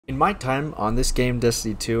In my time on this game,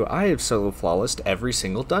 Destiny 2, I have solo flawlessed every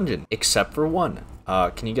single dungeon, except for one.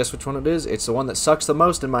 Can you guess which one it is? It's the one that sucks the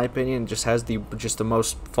most, in my opinion, just has the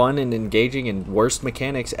most fun and engaging and worst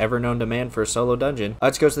mechanics ever known to man for a solo dungeon.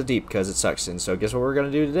 Let's go to the deep, because it sucks. And so guess what we're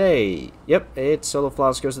going to do today? Yep, it's solo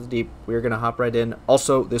flawless goes to the deep. We're going to hop right in.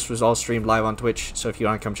 Also, this was all streamed live on Twitch, so if you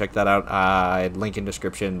want to come check that out, link in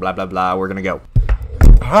description, blah, blah, blah. We're going to go.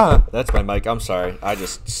 Ah, that's my mic. I'm sorry. I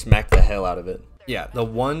just smacked the hell out of it. Yeah, the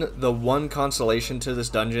one consolation to this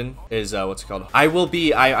dungeon is, what's it called? I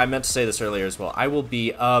meant to say this earlier as well. I will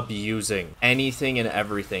be abusing anything and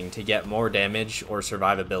everything to get more damage or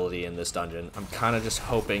survivability in this dungeon. I'm kind of just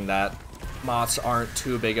hoping that moths aren't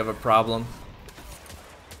too big of a problem.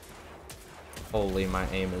 Holy, my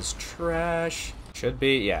aim is trash. Should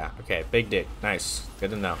be, yeah. Okay, big dick. Nice. Good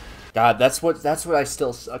to know. God, that's what I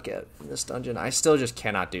still suck at in this dungeon. I still just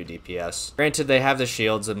cannot do DPS. Granted, they have the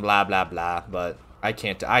shields and blah blah blah, but I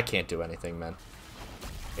can't do anything, man.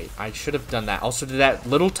 Wait, I should have done that. Also, did that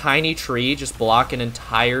little tiny tree just block an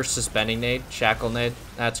entire suspending nade, shackle nade?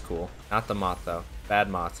 That's cool. Not the moth though. Bad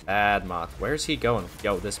moth. Bad moth. Where's he going?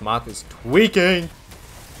 Yo, this moth is tweaking.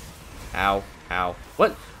 Ow. Ow.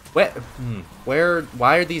 What?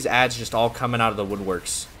 Why are these ads just all coming out of the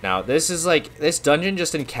woodworks? Now, this is like, this dungeon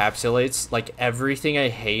just encapsulates like everything I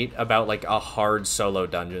hate about like a hard solo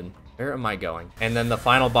dungeon. Where am I going? And then the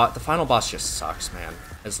final boss just sucks, man.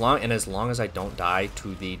 As long as I don't die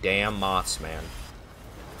to the damn moths, man.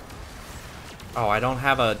 Oh, I don't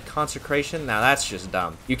have a consecration? Now that's just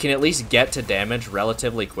dumb. You can at least get to damage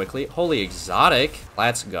relatively quickly. Holy exotic.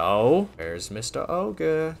 Let's go. Where's Mr.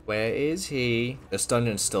 Ogre? Where is he? This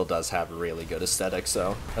dungeon still does have really good aesthetics,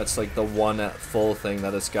 though. That's like the one full thing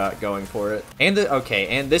that it's got going for it. And okay,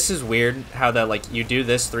 and this is weird how that like you do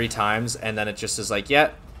this 3 times and then it just is like,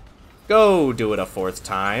 yeah, go do it a 4th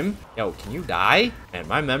time. Yo, can you die? Man,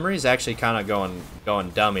 my memory's actually kind of going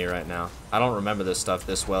dummy right now. I don't remember this stuff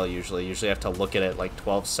this well usually. Usually I have to look at it like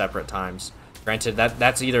 12 separate times. Granted,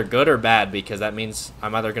 that's either good or bad because that means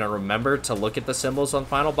I'm either going to remember to look at the symbols on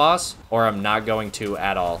final boss or I'm not going to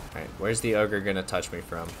at all. All right, where's the ogre going to touch me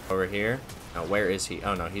from? Over here? No, where is he?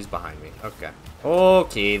 Oh no, he's behind me. Okay.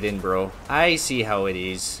 Okay then, bro. I see how it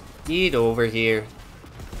is. Get over here.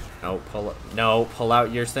 No, pull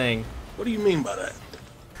out your thing. What do you mean by that?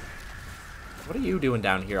 What are you doing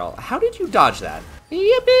down here? How did you dodge that?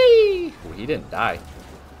 Yippee! Ooh, he didn't die.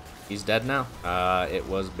 He's dead now. It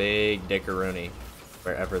was Big Dickaroony.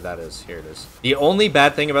 Wherever that is. Here it is. The only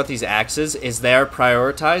bad thing about these axes is they're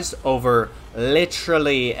prioritized over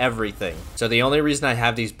literally everything. So the only reason I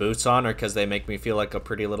have these boots on are because they make me feel like a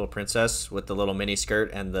pretty little princess with the little mini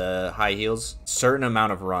skirt and the high heels. Certain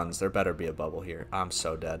amount of runs. There better be a bubble here. I'm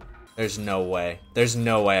so dead. There's no way. There's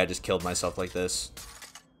no way I just killed myself like this.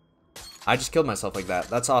 I just killed myself like that.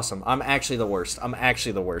 That's awesome. I'm actually the worst. I'm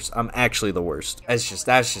actually the worst. I'm actually the worst. That's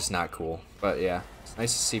just not cool. But yeah, it's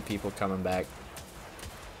nice to see people coming back.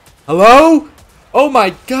 Hello? Oh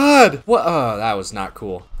my god! What? Oh, that was not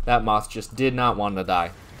cool. That moth just did not want to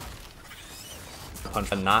die.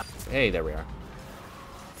 Punch and not. Hey, there we are.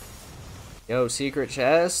 Yo, secret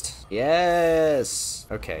chest. Yes.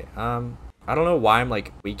 Okay. I don't know why I'm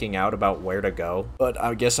like weaking out about where to go, but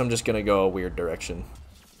I guess I'm just gonna go a weird direction.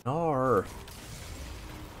 Nar.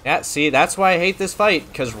 Yeah, see, that's why I hate this fight,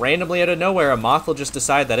 because randomly out of nowhere, a moth will just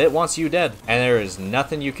decide that it wants you dead, and there is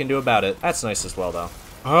nothing you can do about it. That's nice as well, though.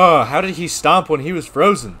 Oh, how did he stomp when he was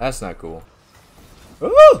frozen? That's not cool.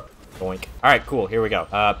 Ooh! Boink. Alright, cool, here we go.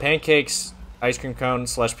 Pancakes, ice cream cone,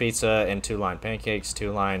 slush pizza, and 2-line. Pancakes,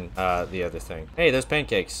 2-line, the other thing. Hey, there's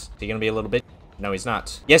pancakes. Is he gonna be a little bit? No, he's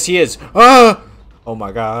not. Yes, he is. Ah! Oh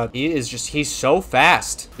my god. He's so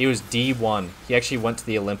fast. He was D1. He actually went to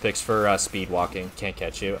the Olympics for speed walking. Can't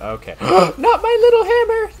catch you. Okay. Not my little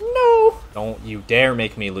hammer. No. Don't you dare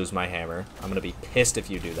make me lose my hammer. I'm gonna be pissed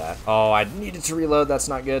if you do that. Oh, I needed to reload. That's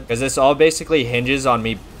not good. Because this all basically hinges on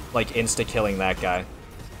me, like, insta-killing that guy.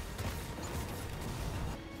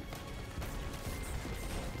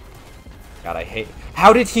 God, I hate...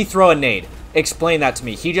 How did he throw a nade? Explain that to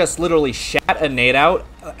me. He just literally shat a nade out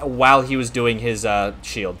while he was doing his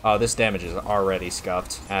shield. Oh, this damage is already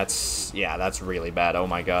scuffed. Yeah, that's really bad. Oh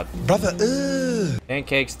my god. Brother,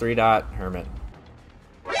 Pancakes, 3-dot, hermit.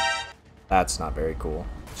 That's not very cool.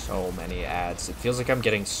 So many ads. It feels like I'm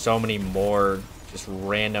getting so many more just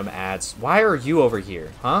random ads. Why are you over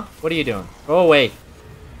here? Huh? What are you doing? Go away.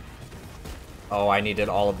 Oh, I needed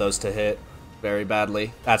all of those to hit very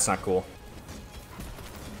badly. That's not cool.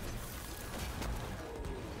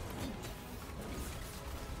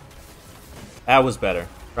 That was better.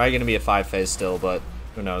 Probably gonna be a 5-phase still, but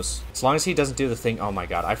Who knows? As long as he doesn't do the thing. Oh my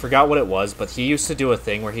god, I forgot what it was, but he used to do a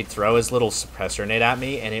thing where he'd throw his little suppressor nade at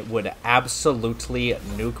me, and it would absolutely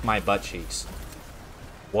nuke my butt cheeks.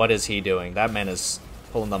 What is he doing? That man is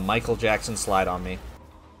pulling the Michael Jackson slide on me.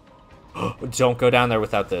 Don't go down there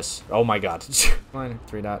without this. Oh my god.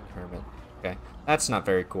 3-dot hermit. Okay, that's not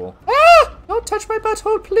very cool. Ah! Don't touch my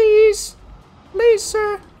butthole, please. Please,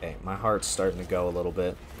 sir. Okay, my heart's starting to go a little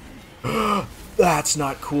bit. That's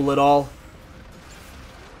not cool at all.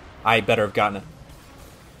 I better have gotten it.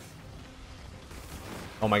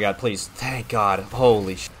 Oh my god, please. Thank god.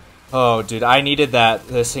 Holy sh... Oh, dude, I needed that.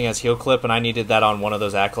 This thing has heal clip, and I needed that on one of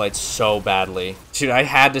those acolytes so badly. Dude, I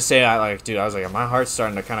had to say, I was like, my heart's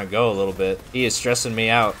starting to kind of go a little bit. He is stressing me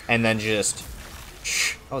out. And then just...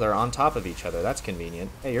 Oh, they're on top of each other. That's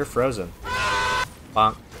convenient. Hey, you're frozen.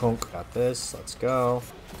 Bonk, punk. Got this. Let's go.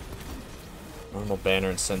 Normal banner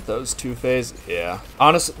and Synthos 2-phase. Yeah.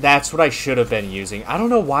 Honestly, that's what I should have been using. I don't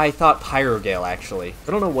know why I thought Pyrogale, actually.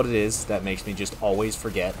 I don't know what it is that makes me just always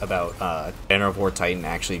forget about Banner of War Titan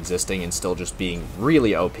actually existing and still just being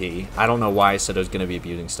really OP. I don't know why I said I was going to be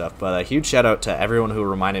abusing stuff, but a huge shout out to everyone who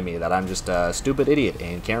reminded me that I'm just a stupid idiot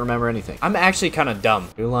and can't remember anything. I'm actually kind of dumb.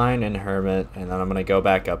 Blue Line and Hermit, and then I'm going to go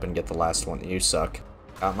back up and get the last one. You suck.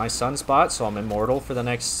 Got my sunspot, so I'm immortal for the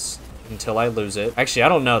next... until I lose it. Actually, I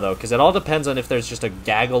don't know, though, because it all depends on if there's just a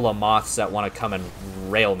gaggle of moths that want to come and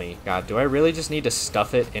rail me. God, do I really just need to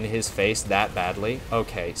stuff it in his face that badly?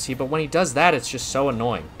 Okay, see, but when he does that, it's just so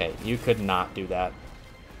annoying. Okay, you could not do that.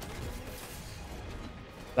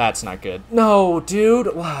 That's not good. No,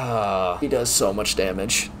 dude. Wow. He does so much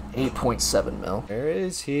damage. 8.7 mil. Where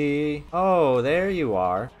is he? Oh, there you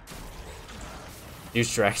are. You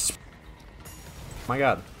strikes. Oh my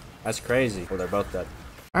god. That's crazy. Oh, they're both dead.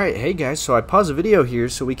 Alright, hey guys, so I paused the video here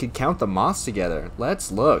so we could count the moths together.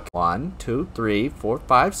 Let's look. 1, 2, 3, 4,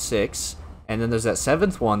 5, 6, and then there's that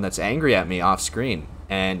 7th one that's angry at me off screen.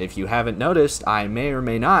 And if you haven't noticed, I may or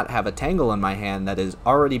may not have a tangle in my hand that is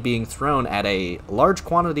already being thrown at a large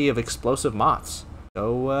quantity of explosive moths.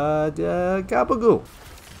 So, gabagoo.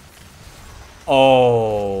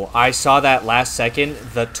 Oh, I saw that last second.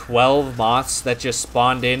 The 12 moths that just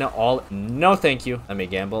spawned in all... No, thank you. Let me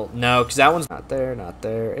gamble. No, because that one's not there, not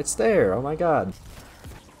there. It's there. Oh my god.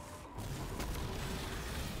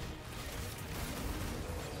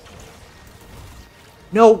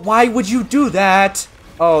 No, why would you do that?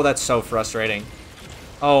 Oh, that's so frustrating.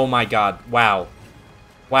 Oh my god. Wow.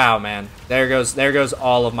 Wow, man. There goes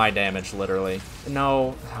all of my damage, literally.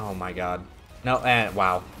 No. Oh my god. No, and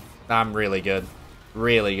wow. I'm really good.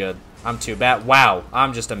 Really good. I'm too bad. Wow.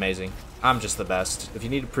 I'm just amazing. I'm just the best. If you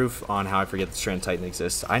need proof on how I forget the Strand Titan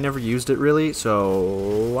exists, I never used it really,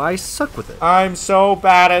 so I suck with it. I'm so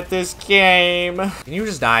bad at this game. Can you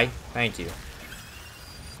just die? Thank you.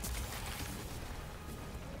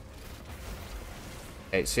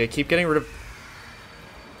 Okay, so I keep getting rid of...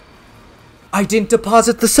 I didn't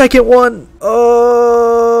deposit the second one! Oh!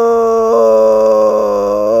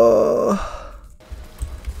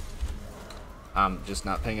 I'm just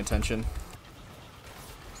not paying attention.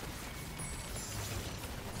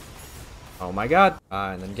 Oh my god.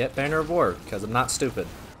 And then get Banner of War, because I'm not stupid.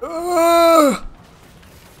 Alright,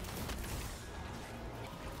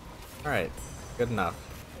 good enough.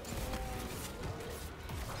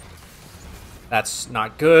 That's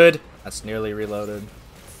not good. That's nearly reloaded.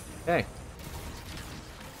 Okay.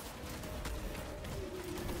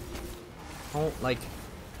 Don't, like,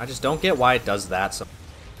 I just don't get why it does that. So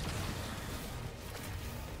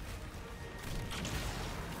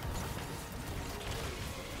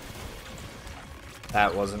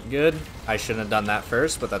that wasn't good. I shouldn't have done that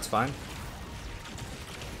first, but that's fine.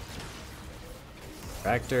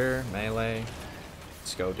 Tractor, melee.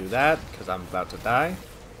 Let's go do that, because I'm about to die.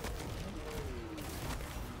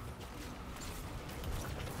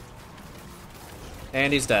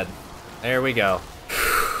 And he's dead. There we go.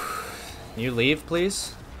 Can you leave,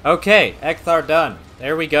 please? Okay, Ekthar done.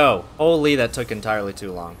 There we go. Holy, that took entirely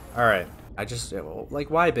too long. Alright. I just, like,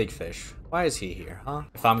 why Big Fish? Why is he here, huh?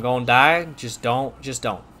 If I'm gonna die, just don't. Just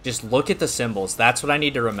look at the symbols. That's what I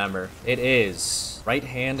need to remember. It is right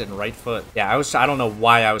hand and right foot. Yeah, I don't know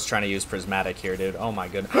why I was trying to use Prismatic here, dude. Oh my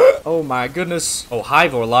goodness. Oh my goodness. Oh, hi,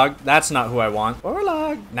 Vorlog. That's not who I want.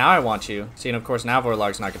 Vorlog. Now I want you. See, and of course, now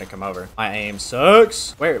Vorlog's not gonna come over. My aim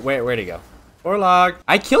sucks. Where'd he go? Vorlog.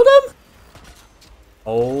 I killed him?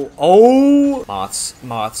 Oh. Moths.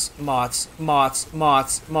 Alright,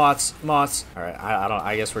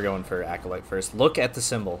 I guess we're going for Acolyte first. Look at the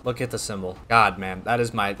symbol. Look at the symbol. God, man. That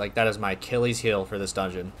is my Achilles heel for this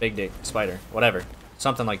dungeon. Big dick, spider, whatever.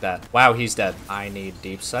 Something like that. Wow, he's dead. I need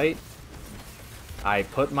deep sight. I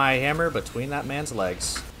put my hammer between that man's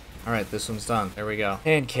legs. All right, this one's done. There we go.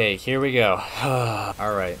 Pancake, here we go.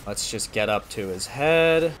 All right, let's just get up to his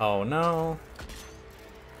head. Oh no.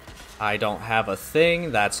 I don't have a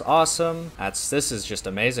thing. That's awesome. This is just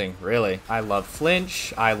amazing, really. I love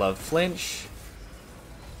flinch. I love flinch.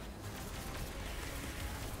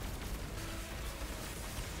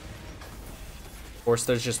 Of course,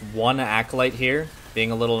 there's just one acolyte here,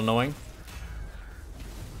 being a little annoying.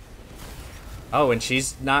 Oh, and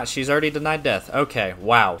she's already denied death. Okay,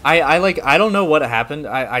 wow. I don't know what happened.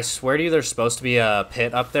 I swear to you there's supposed to be a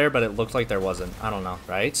pit up there, but it looked like there wasn't. I don't know,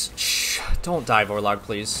 right? Shh, don't die, Vorlog,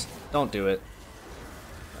 please. Don't do it.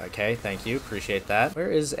 Okay, thank you. Appreciate that. Where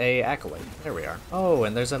is a acolyte? There we are. Oh,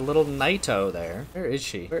 and there's a little Naito there. Where is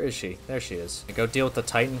she? Where is she? There she is. I go deal with the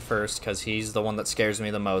Titan first, because he's the one that scares me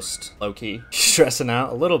the most. Low-key. Stressing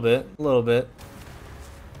out a little bit. A little bit.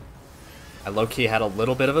 I low-key had a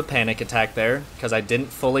little bit of a panic attack there, because I didn't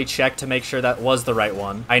fully check to make sure that was the right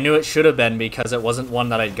one. I knew it should have been because it wasn't one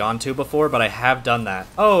that I'd gone to before, but I have done that.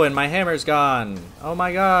 Oh, and my hammer's gone. Oh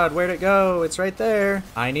my god, where'd it go? It's right there.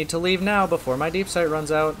 I need to leave now before my deep sight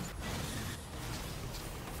runs out.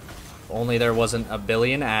 If only there wasn't a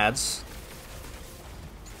billion ads.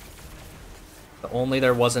 If only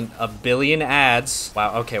there wasn't a billion ads.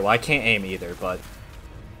 Wow, okay, well I can't aim either, but...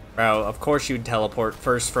 Bro, of course you'd teleport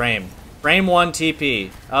first frame. Frame 1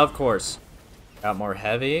 TP, of course. Got more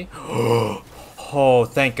heavy. Oh,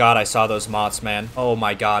 thank God I saw those moths, man. Oh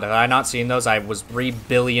my God, had I not seen those, I was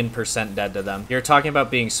 3,000,000,000% dead to them. You're talking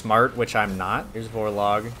about being smart, which I'm not. Here's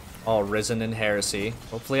Vorlog, all risen in heresy.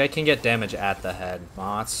 Hopefully I can get damage at the head.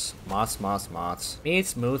 Moths, moths, moths, moths.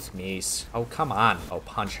 Meats, mooth, meese. Oh, come on. Oh,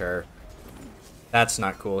 punch her. That's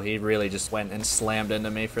not cool. He really just went and slammed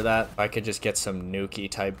into me for that. If I could just get some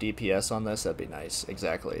nuki type DPS on this, that'd be nice.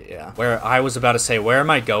 Exactly, yeah. Where I was about to say, where am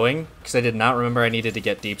I going? Because I did not remember I needed to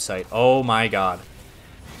get deep sight. Oh my God.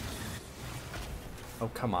 Oh,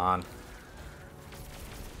 come on.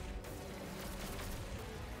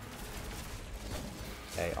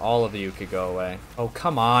 Okay, all of you could go away. Oh,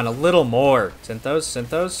 come on, a little more. Synthos,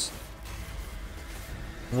 Synthos.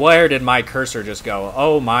 Where did my cursor just go?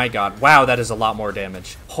 Oh my god. Wow, that is a lot more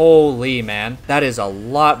damage. Holy man. That is a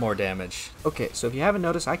lot more damage. Okay, so if you haven't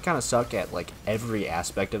noticed, I kind of suck at like every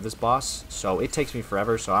aspect of this boss. So it takes me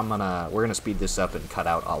forever, so we're gonna speed this up and cut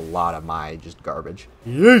out a lot of my just garbage.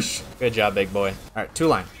 Yeesh. Good job, big boy. Alright, 2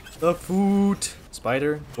 line. The foot.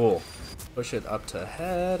 Spider. Cool. Push it up to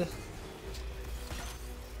head.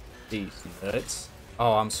 These nuts.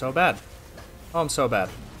 Oh, I'm so bad. Oh, I'm so bad.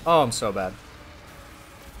 Oh, I'm so bad.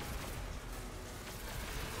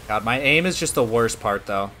 God, my aim is just the worst part,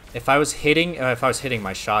 though. If I was hitting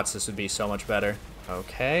my shots, this would be so much better.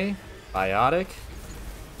 Okay, biotic.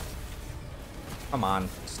 Come on,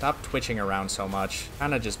 stop twitching around so much.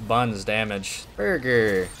 Kind of just buns damage.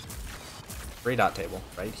 Burger. 3-dot table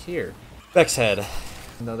right here. Vex head.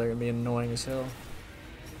 No, they're gonna be annoying as hell.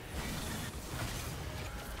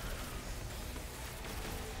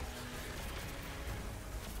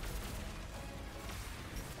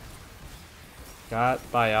 Got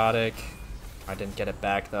biotic. I didn't get it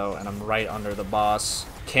back though, and I'm right under the boss.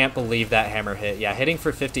 Can't believe that hammer hit. Yeah, hitting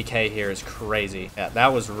for 50k here is crazy. Yeah, that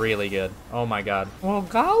was really good. Oh my god. Oh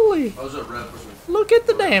golly. Look at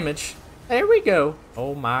the damage. There we go.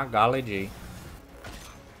 Oh my golly gee.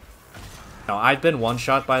 No, I've been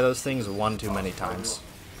one-shot by those things one too many times.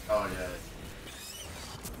 Oh yeah.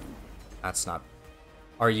 That's not...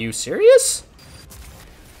 Are you serious?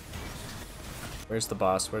 Where's the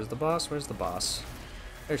boss? Where's the boss? Where's the boss?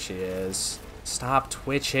 There she is. Stop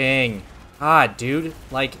twitching. God, dude.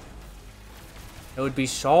 Like, it would be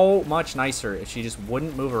so much nicer if she just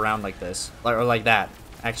wouldn't move around like this. Or like that.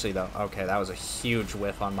 Actually, though. Okay, that was a huge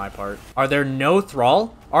whiff on my part. Are there no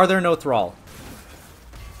thrall? Are there no thrall?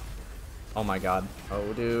 Oh my god.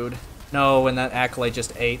 Oh, dude. No, and that acolyte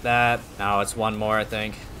just ate that. No, it's one more, I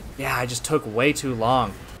think. Yeah, I just took way too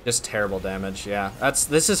long. Just terrible damage, yeah.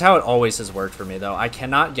 This is how it always has worked for me, though. I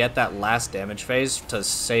cannot get that last damage phase to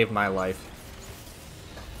save my life.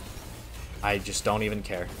 I just don't even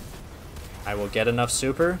care. I will get enough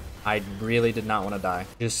super. I really did not want to die.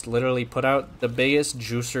 Just literally put out the biggest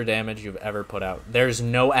juicer damage you've ever put out. There's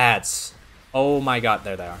no ads. Oh my god,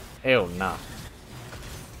 there they are. Ew, nah.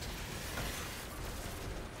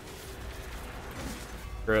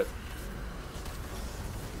 Screw it.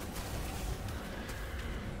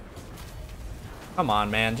 Come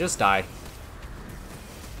on, man. Just die.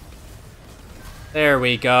 There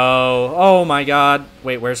we go. Oh, my God.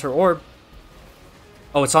 Wait, where's her orb?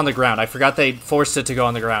 Oh, it's on the ground. I forgot they forced it to go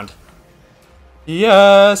on the ground.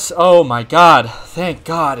 Yes. Oh, my God. Thank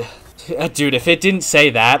God. Dude, if it didn't say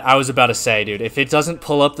that, I was about to say, dude, if it doesn't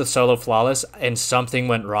pull up the solo flawless and something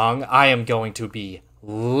went wrong, I am going to be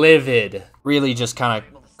livid. Really just kind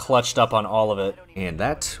of clutched up on all of it. And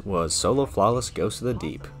that was solo flawless Ghost of the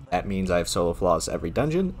Deep. That means I have solo flawless every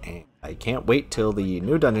dungeon, and I can't wait till the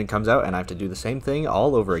new dungeon comes out and I have to do the same thing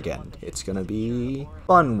all over again. It's gonna be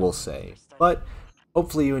fun, we'll say. But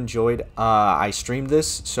hopefully you enjoyed. I streamed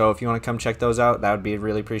this, so if you want to come check those out, that would be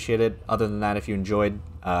really appreciated. Other than that, if you enjoyed,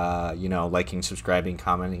 you know, liking, subscribing,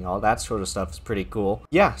 commenting, all that sort of stuff is pretty cool.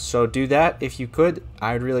 Yeah, so do that if you could.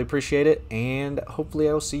 I'd really appreciate it, and hopefully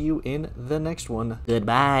I will see you in the next one.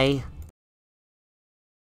 Goodbye.